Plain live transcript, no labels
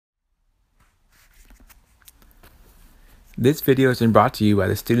This video has been brought to you by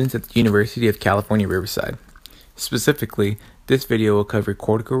the students at the University of California, Riverside. Specifically, this video will cover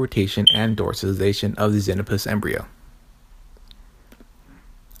cortical rotation and dorsalization of the Xenopus embryo.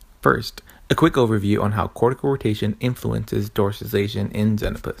 First, a quick overview on how cortical rotation influences dorsalization in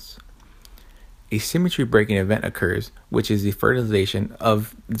Xenopus. A symmetry breaking event occurs, which is the fertilization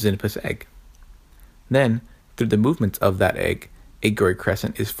of the Xenopus egg. Then, through the movements of that egg, a gray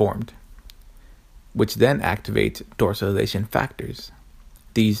crescent is formed, which then activates dorsalization factors.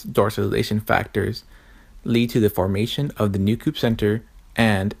 These dorsalization factors lead to the formation of the nucleus center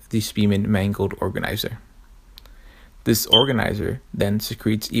and the Spearman mangled organizer. This organizer then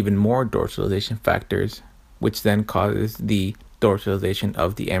secretes even more dorsalization factors, which then causes the dorsalization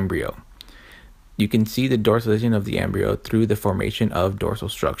of the embryo. You can see the dorsalization of the embryo through the formation of dorsal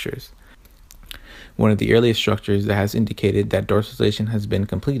structures. One of the earliest structures that has indicated that dorsalization has been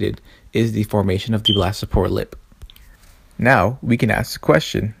completed is the formation of the blastopore lip. Now, we can ask the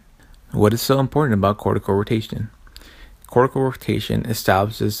question, what is so important about cortical rotation? Cortical rotation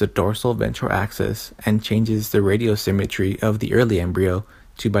establishes the dorsal ventral axis and changes the radial symmetry of the early embryo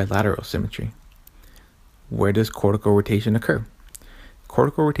to bilateral symmetry. Where does cortical rotation occur?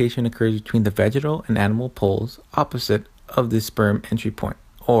 Cortical rotation occurs between the vegetal and animal poles opposite of the sperm entry point,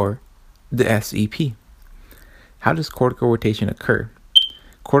 or the SEP. How does cortical rotation occur?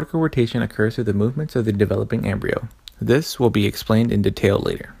 Cortical rotation occurs through the movements of the developing embryo. This will be explained in detail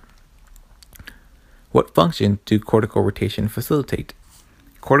later. What function do cortical rotation facilitate?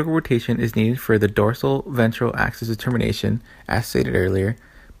 Cortical rotation is needed for the dorsal ventral axis determination, as stated earlier,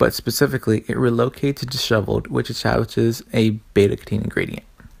 but specifically it relocates disheveled, which establishes a beta-catenin gradient.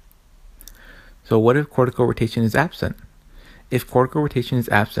 So what if cortical rotation is absent? If cortical rotation is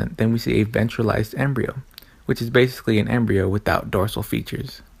absent, then we see a ventralized embryo, which is basically an embryo without dorsal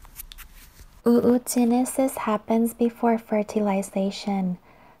features. Oogenesis happens before fertilization.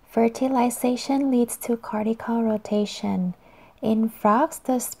 Fertilization leads to cortical rotation. In frogs,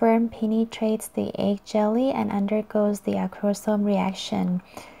 the sperm penetrates the egg jelly and undergoes the acrosome reaction.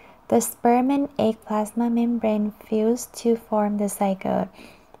 The sperm and egg plasma membrane fuse to form the zygote.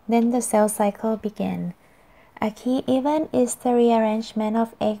 Then the cell cycle begins. A key event is the rearrangement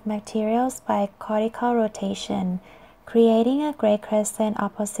of egg materials by cortical rotation, creating a gray crescent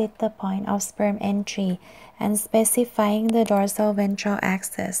opposite the point of sperm entry and specifying the dorsal ventral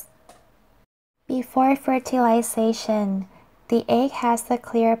axis. Before fertilization, the egg has a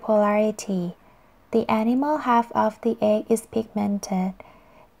clear polarity. The animal half of the egg is pigmented.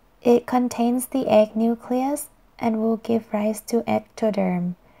 It contains the egg nucleus and will give rise to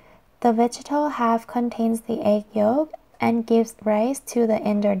ectoderm. The vegetal half contains the egg yolk and gives rise to the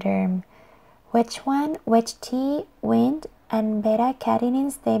endoderm. Wedge1, Wedge-T, Wnt, and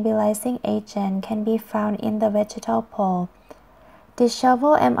beta-catenin stabilizing agent can be found in the vegetal pole.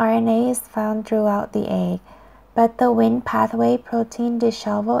 Disheveled mRNA is found throughout the egg, but the Wnt pathway protein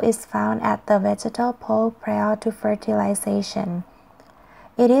disheveled is found at the vegetal pole prior to fertilization.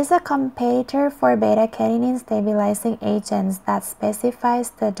 It is a competitor for beta-catenin stabilizing agents that specifies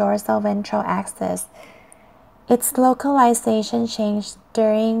the dorsal ventral axis. Its localization changed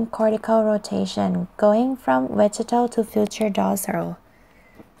during cortical rotation, going from vegetal to future dorsal.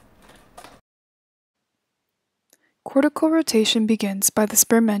 Cortical rotation begins by the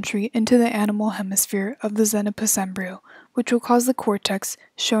sperm entry into the animal hemisphere of the Xenopus embryo, which will cause the cortex,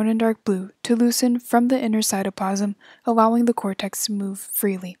 shown in dark blue, to loosen from the inner cytoplasm, allowing the cortex to move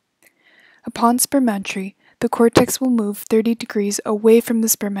freely. Upon sperm entry, the cortex will move 30 degrees away from the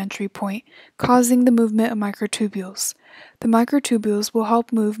sperm entry point, causing the movement of microtubules. The microtubules will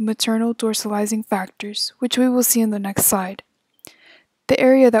help move maternal dorsalizing factors, which we will see in the next slide. The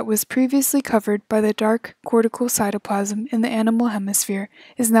area that was previously covered by the dark cortical cytoplasm in the animal hemisphere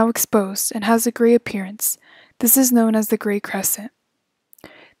is now exposed and has a gray appearance. This is known as the gray crescent.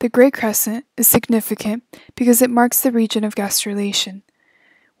 The gray crescent is significant because it marks the region of gastrulation.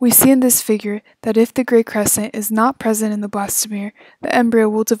 We see in this figure that if the gray crescent is not present in the blastomere, the embryo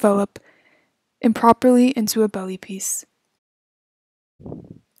will develop improperly into a belly piece.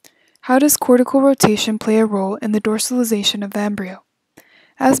 How does cortical rotation play a role in the dorsalization of the embryo?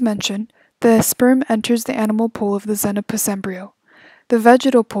 As mentioned, the sperm enters the animal pole of the Xenopus embryo. The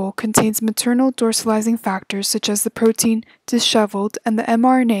vegetal pole contains maternal dorsalizing factors such as the protein disheveled and the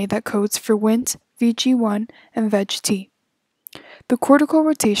mRNA that codes for Wnt, VG1, and Veg-T. The cortical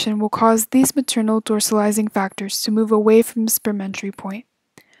rotation will cause these maternal dorsalizing factors to move away from the sperm entry point.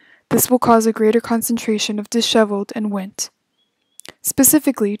 This will cause a greater concentration of disheveled and Wnt.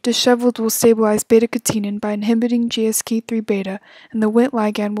 Specifically, disheveled will stabilize beta-catenin by inhibiting GSK3 beta, and the Wnt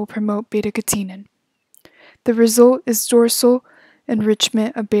ligand will promote beta-catenin. The result is dorsal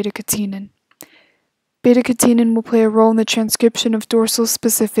enrichment of beta-catenin. Beta-catenin will play a role in the transcription of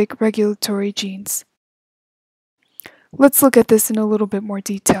dorsal-specific regulatory genes. Let's look at this in a little bit more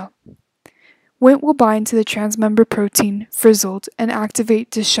detail. Wnt will bind to the transmember protein, frizzled, and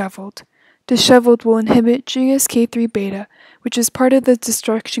activate disheveled. Disheveled will inhibit GSK3 beta, which is part of the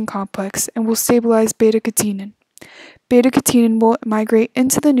destruction complex, and will stabilize beta-catenin. Beta-catenin will migrate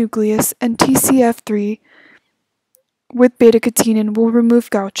into the nucleus, and TCF3 with beta-catenin will remove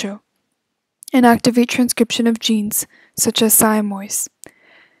gaucho and activate transcription of genes such as siamois.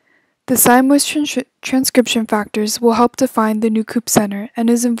 The siamois transcription factors will help define the nucleus center and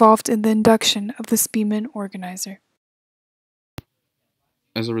is involved in the induction of the Spearman organizer.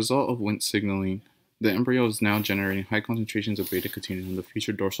 As a result of Wnt signaling, the embryo is now generating high concentrations of beta-catenin on the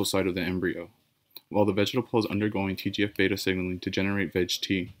future dorsal side of the embryo. While the vegetable is undergoing TGF-beta signaling to generate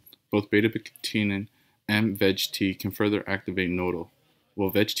VEG-T, both beta-catenin and VEG-T can further activate nodal.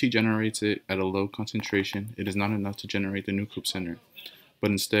 While VEG-T generates it at a low concentration, it is not enough to generate the nucleus center,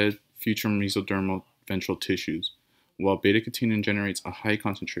 but instead future mesodermal ventral tissues, while beta-catenin generates a high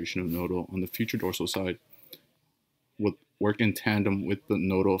concentration of nodal on the future dorsal side, will work in tandem with the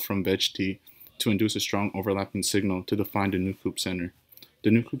nodal from VEG-T to induce a strong overlapping signal to define the nucleus center.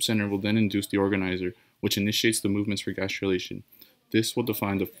 The nucleus center will then induce the organizer, which initiates the movements for gastrulation. This will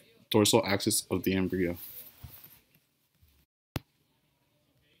define the dorsal axis of the embryo.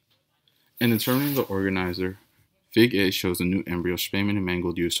 In determining the organizer, Fig A shows the new embryo Spearman and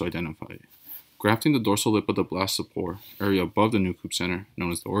Mangold used to identify it. Grafting the dorsal lip of the blastospore, area above the nucleus center,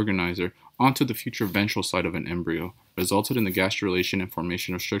 known as the organizer, onto the future ventral side of an embryo, resulted in the gastrulation and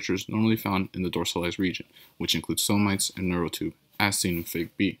formation of structures normally found in the dorsalized region, which include somites and neurotube, as seen in Fig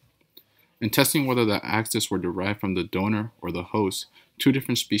B. In testing whether the axis were derived from the donor or the host, two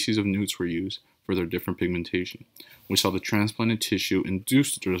different species of newts were used for their different pigmentation. We saw the transplanted tissue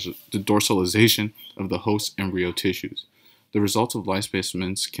induce the dorsalization of the host embryo tissues. The results of live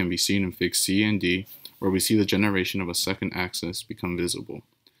specimens can be seen in Fig C and D, where we see the generation of a second axis become visible.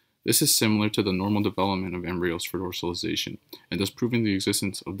 This is similar to the normal development of embryos for dorsalization, and thus proving the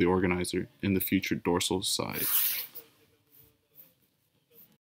existence of the organizer in the future dorsal side.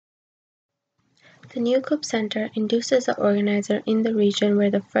 The nucleus center induces the organizer in the region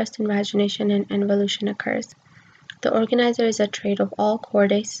where the first invagination and involution occurs. The organizer is a trait of all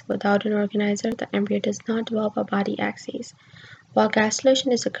chordates. Without an organizer, the embryo does not develop a body axis. While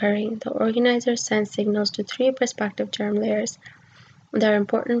gastrulation is occurring, the organizer sends signals to three prospective germ layers that are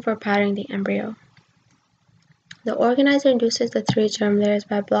important for patterning the embryo. The organizer induces the three germ layers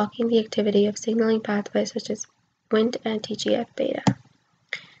by blocking the activity of signaling pathways such as Wnt and TGF-beta.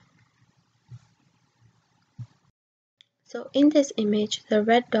 So in this image, the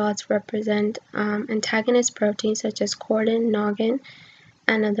red dots represent antagonist proteins such as cordin, noggin,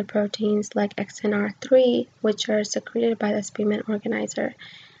 and other proteins like XNR3, which are secreted by the Spearman organizer,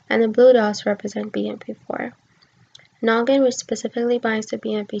 and the blue dots represent BMP4. Noggin, which specifically binds to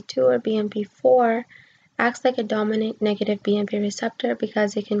BMP2 or BMP4, acts like a dominant negative BMP receptor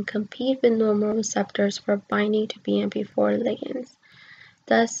because it can compete with normal receptors for binding to BMP4 ligands.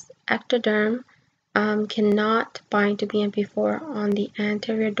 Thus, ectoderm cannot bind to BMP4 on the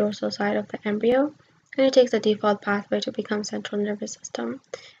anterior dorsal side of the embryo, and it takes the default pathway to become central nervous system,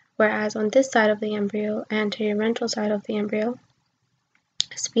 whereas on this side of the embryo, anterior ventral side of the embryo,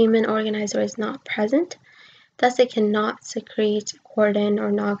 Spearman organizer is not present, thus it cannot secrete cordin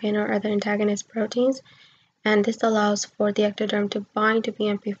or noggin or other antagonist proteins, and this allows for the ectoderm to bind to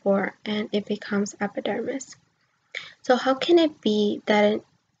BMP4 and it becomes epidermis. So how can it be that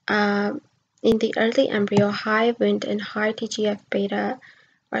in the early embryo, high Wnt and high TGF-beta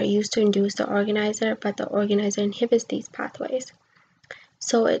are used to induce the organizer, but the organizer inhibits these pathways?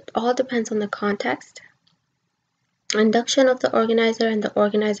 So it all depends on the context. Induction of the organizer and the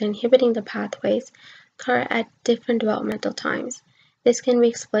organizer inhibiting the pathways occur at different developmental times. This can be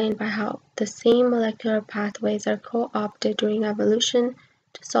explained by how the same molecular pathways are co-opted during evolution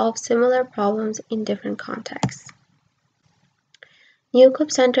to solve similar problems in different contexts.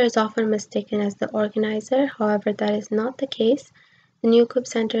 Nucleus center is often mistaken as the organizer, however that is not the case. The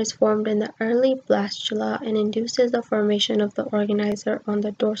nucleus center is formed in the early blastula and induces the formation of the organizer on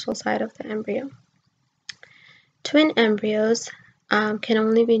the dorsal side of the embryo. Twin embryos can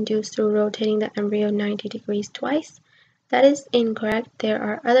only be induced through rotating the embryo 90 degrees twice. That is incorrect. There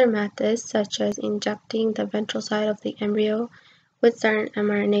are other methods such as injecting the ventral side of the embryo with certain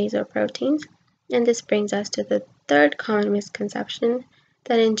mRNAs or proteins. And this brings us to the third common misconception,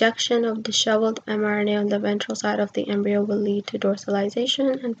 that injection of disheveled mRNA on the ventral side of the embryo will lead to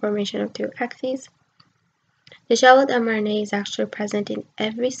dorsalization and formation of two axes. Disheveled mRNA is actually present in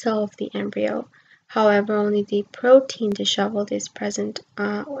every cell of the embryo. However, only the protein disheveled is found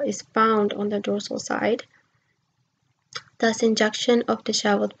on the dorsal side. Thus, injection of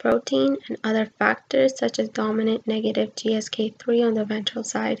disheveled protein and other factors such as dominant negative GSK3 on the ventral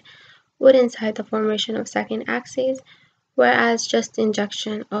side would incite the formation of second axes, whereas just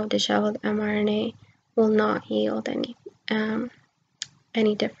injection of disheveled mRNA will not yield any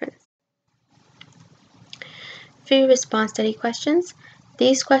difference. Few response study questions.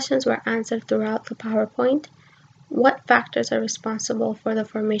 These questions were answered throughout the PowerPoint. What factors are responsible for the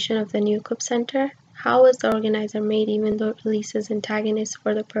formation of the new Coop center? How is the organizer made even though it releases antagonists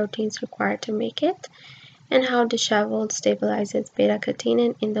for the proteins required to make it? And how disheveled stabilizes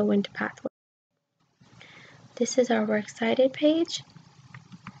beta-catenin in the Wnt pathway. This is our works cited page.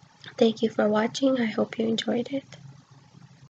 Thank you for watching. I hope you enjoyed it.